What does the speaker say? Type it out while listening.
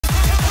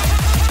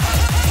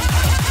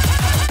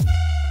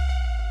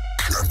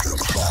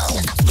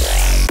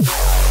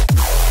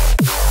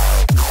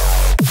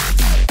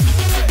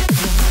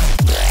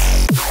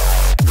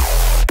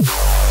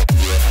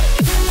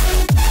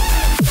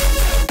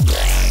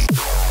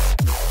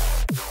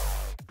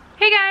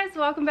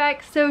welcome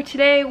back. So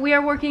today we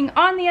are working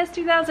on the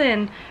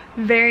S2000.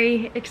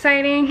 Very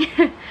exciting.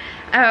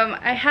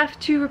 I have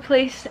to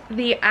replace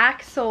the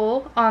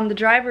axle on the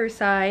driver's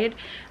side.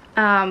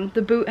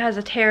 The boot has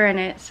a tear in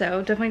it, so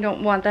definitely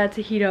don't want that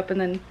to heat up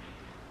and then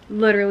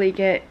literally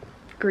get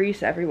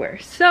grease everywhere.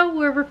 So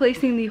we're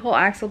replacing the whole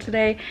axle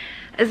today,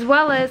 as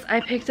well as I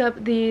picked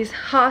up these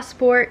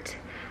Sport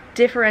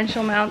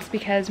differential mounts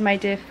because my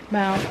diff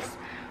mounts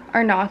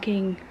are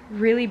knocking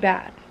really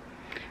bad,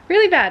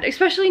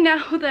 especially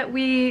now that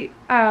we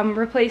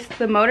replaced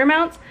the motor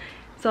mounts.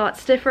 It's a lot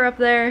stiffer up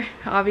there.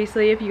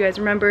 Obviously, if you guys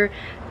remember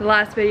the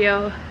last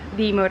video,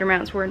 the motor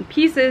mounts were in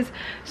pieces,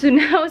 so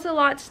now it's a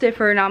lot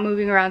stiffer, not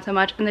moving around so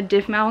much, and the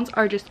diff mounts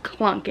are just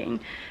clunking.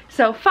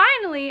 So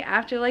finally,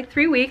 after like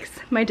 3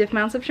 weeks, my diff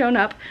mounts have shown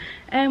up,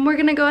 and we're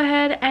gonna go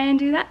ahead and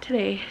do that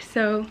today.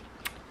 So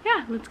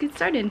yeah, let's get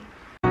started.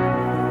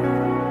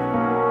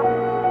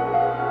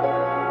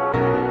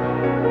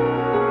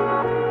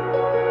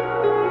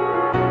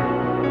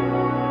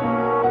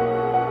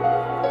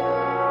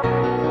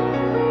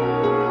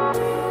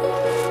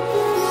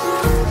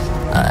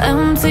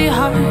 Empty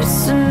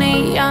hearts and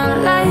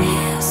neon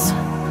lights,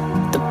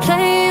 they're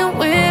playing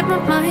with my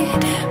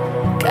mind.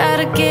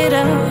 Gotta get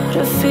out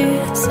of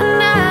here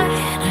tonight.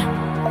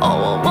 Oh,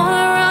 I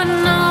wanna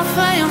run off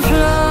and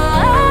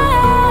fly,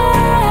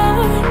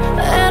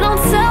 and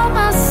I'll tell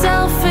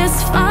myself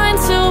it's fine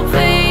to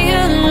be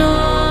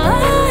alone,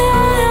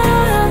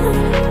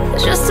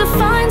 just to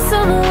find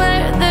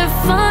somewhere that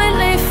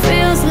finally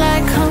feels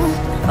like home.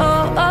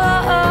 Oh,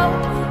 oh, oh.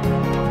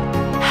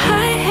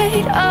 I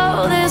hate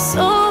all this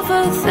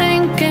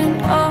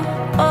overthinking, oh,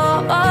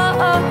 oh, oh,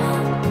 oh.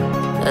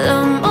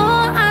 The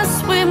more I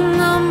swim,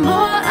 the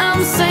more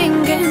I'm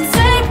sinking.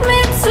 Take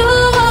me to a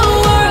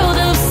world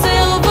of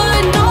silver,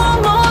 no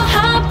more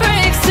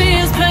heartbreaks,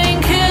 tears,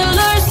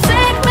 painkillers.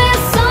 Take me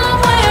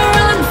somewhere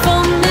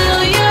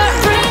unfamiliar,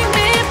 bring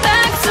me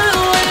back to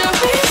where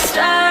we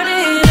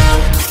started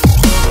out.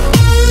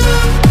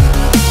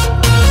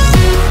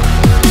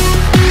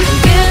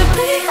 Get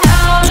me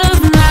out of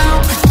now.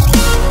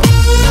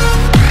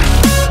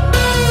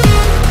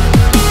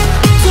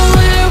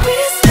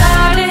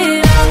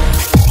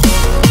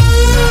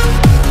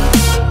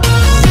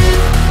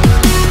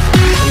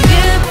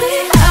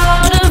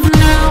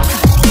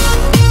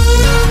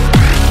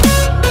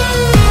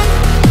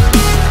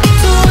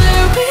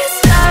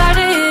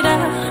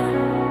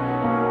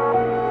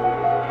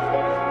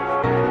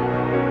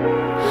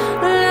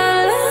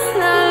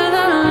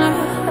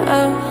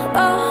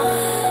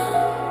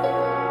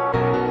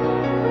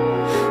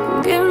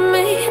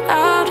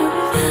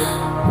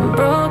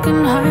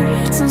 Broken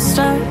hearts and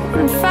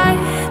starting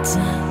fights,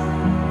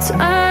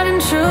 turning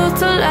truth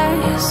to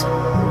lies.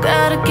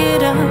 Gotta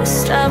get up,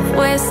 stop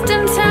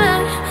wasting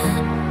time.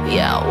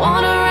 Yeah, I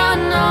wanna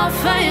run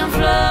off and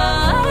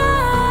fly,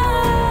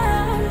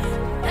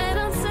 and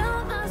I'll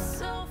tell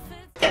myself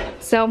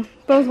it's... So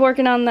both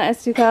working on the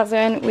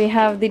S2000. We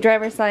have the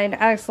driver's side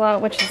axle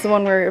out, which is the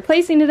one we're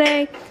replacing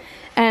today,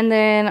 and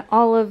then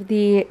all of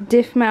the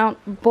diff mount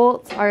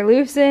bolts are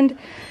loosened.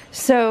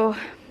 So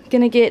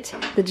gonna get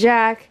the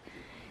jack,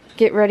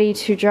 get ready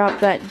to drop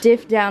that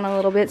diff down a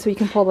little bit so we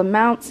can pull the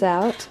mounts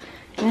out,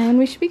 and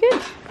we should be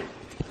good.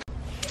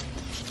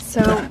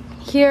 So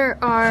here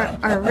are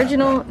our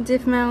original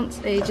diff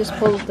mounts. I just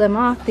pulled them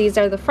off. These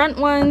are the front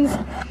ones,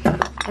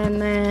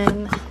 and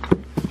then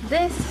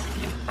this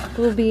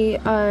will be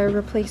our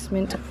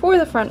replacement for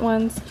the front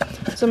ones.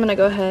 So I'm gonna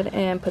go ahead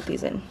and put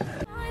these in.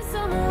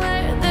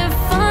 Somewhere that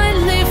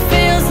finally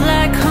feels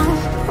like home.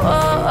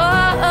 Oh,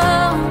 oh, oh.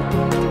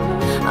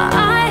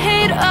 I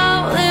hate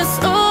all this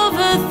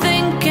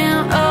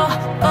overthinking. Oh,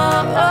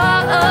 oh,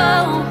 oh,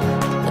 oh.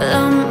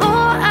 The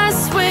more I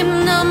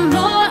swim, the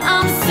more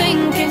I'm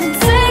sinking.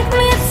 Take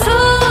me to a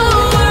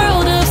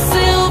world of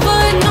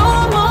silver,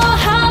 no more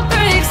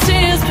heartbreaks,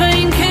 tears,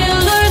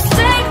 painkillers.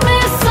 Take me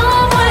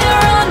somewhere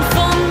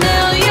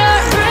unfamiliar,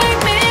 bring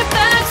me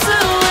back to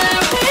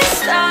where we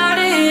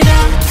started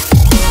out.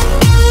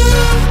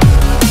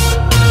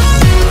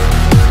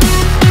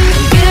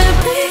 Get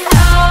me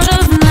out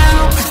of now.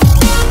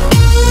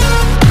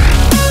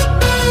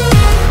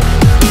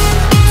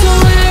 To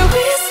where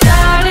we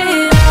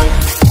started out.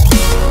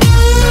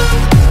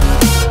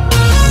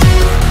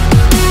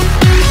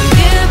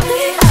 Get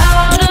me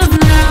out of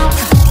now.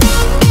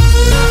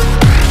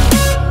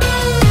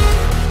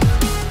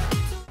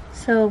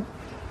 So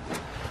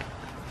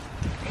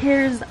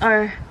here's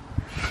our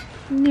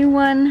new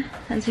one.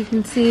 As you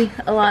can see,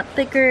 a lot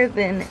thicker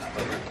than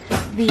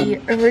the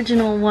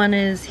original one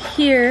is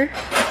here.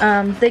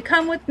 They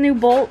come with new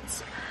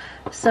bolts,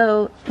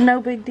 so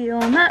no big deal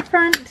on that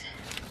front.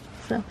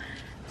 So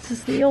this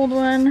is the old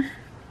one,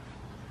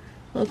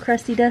 a little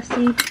crusty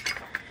dusty,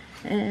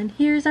 and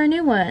here's our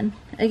new one.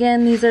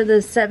 Again, these are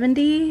the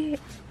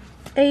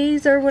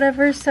 70As or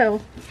whatever,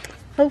 so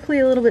hopefully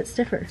a little bit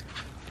stiffer.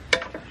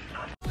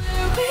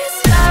 Where we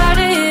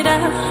started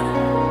out.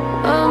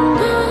 Oh,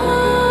 no.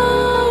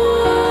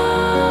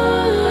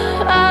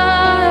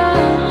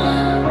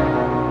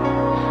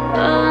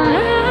 Oh,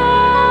 no.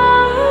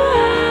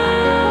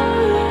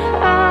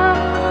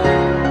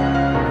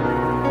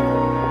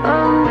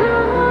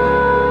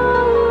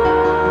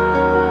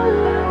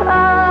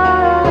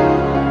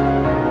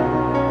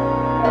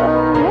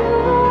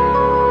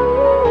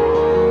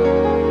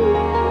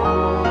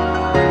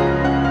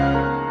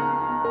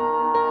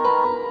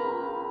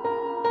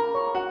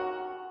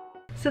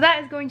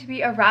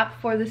 be a wrap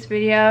for this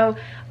video.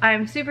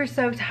 I'm super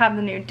stoked to have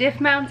the new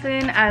diff mounts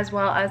in as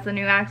well as the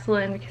new axle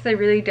in, because I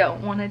really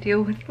don't want to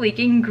deal with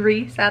leaking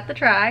grease at the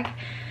track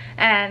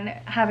and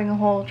having a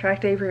whole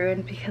track day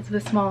ruined because of a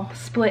small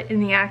split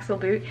in the axle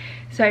boot.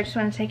 So I just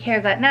want to take care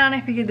of that now, and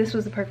I figured this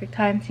was the perfect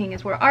time, seeing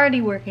as we're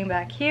already working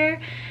back here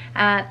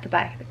at the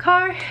back of the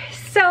car.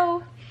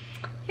 So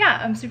yeah,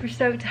 I'm super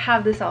stoked to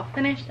have this all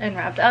finished and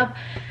wrapped up,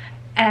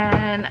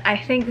 and I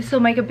think this will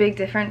make a big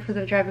difference for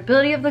the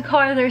drivability of the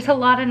car. There's a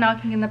lot of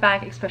knocking in the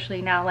back,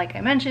 especially now, like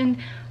I mentioned,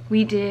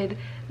 we did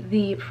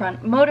the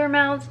front motor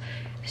mounts,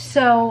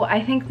 so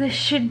I think this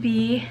should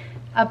be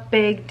a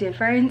big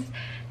difference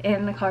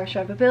in the car's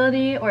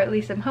drivability, or at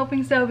least I'm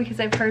hoping so, because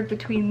I've heard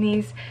between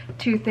these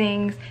two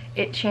things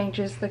it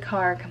changes the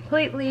car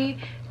completely,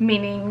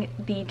 meaning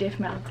the diff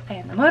mounts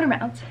and the motor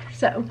mounts.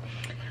 So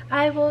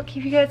I will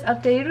keep you guys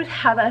updated with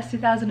how the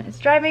S2000 is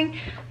driving,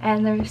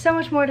 and there's so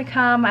much more to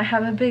come. I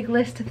have a big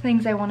list of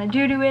things I want to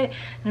do to it,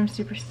 and I'm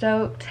super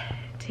stoked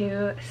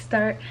to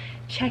start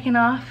checking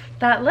off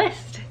that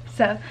list.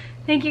 So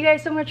thank you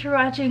guys so much for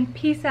watching.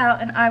 Peace out,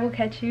 and I will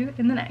catch you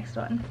in the next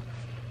one.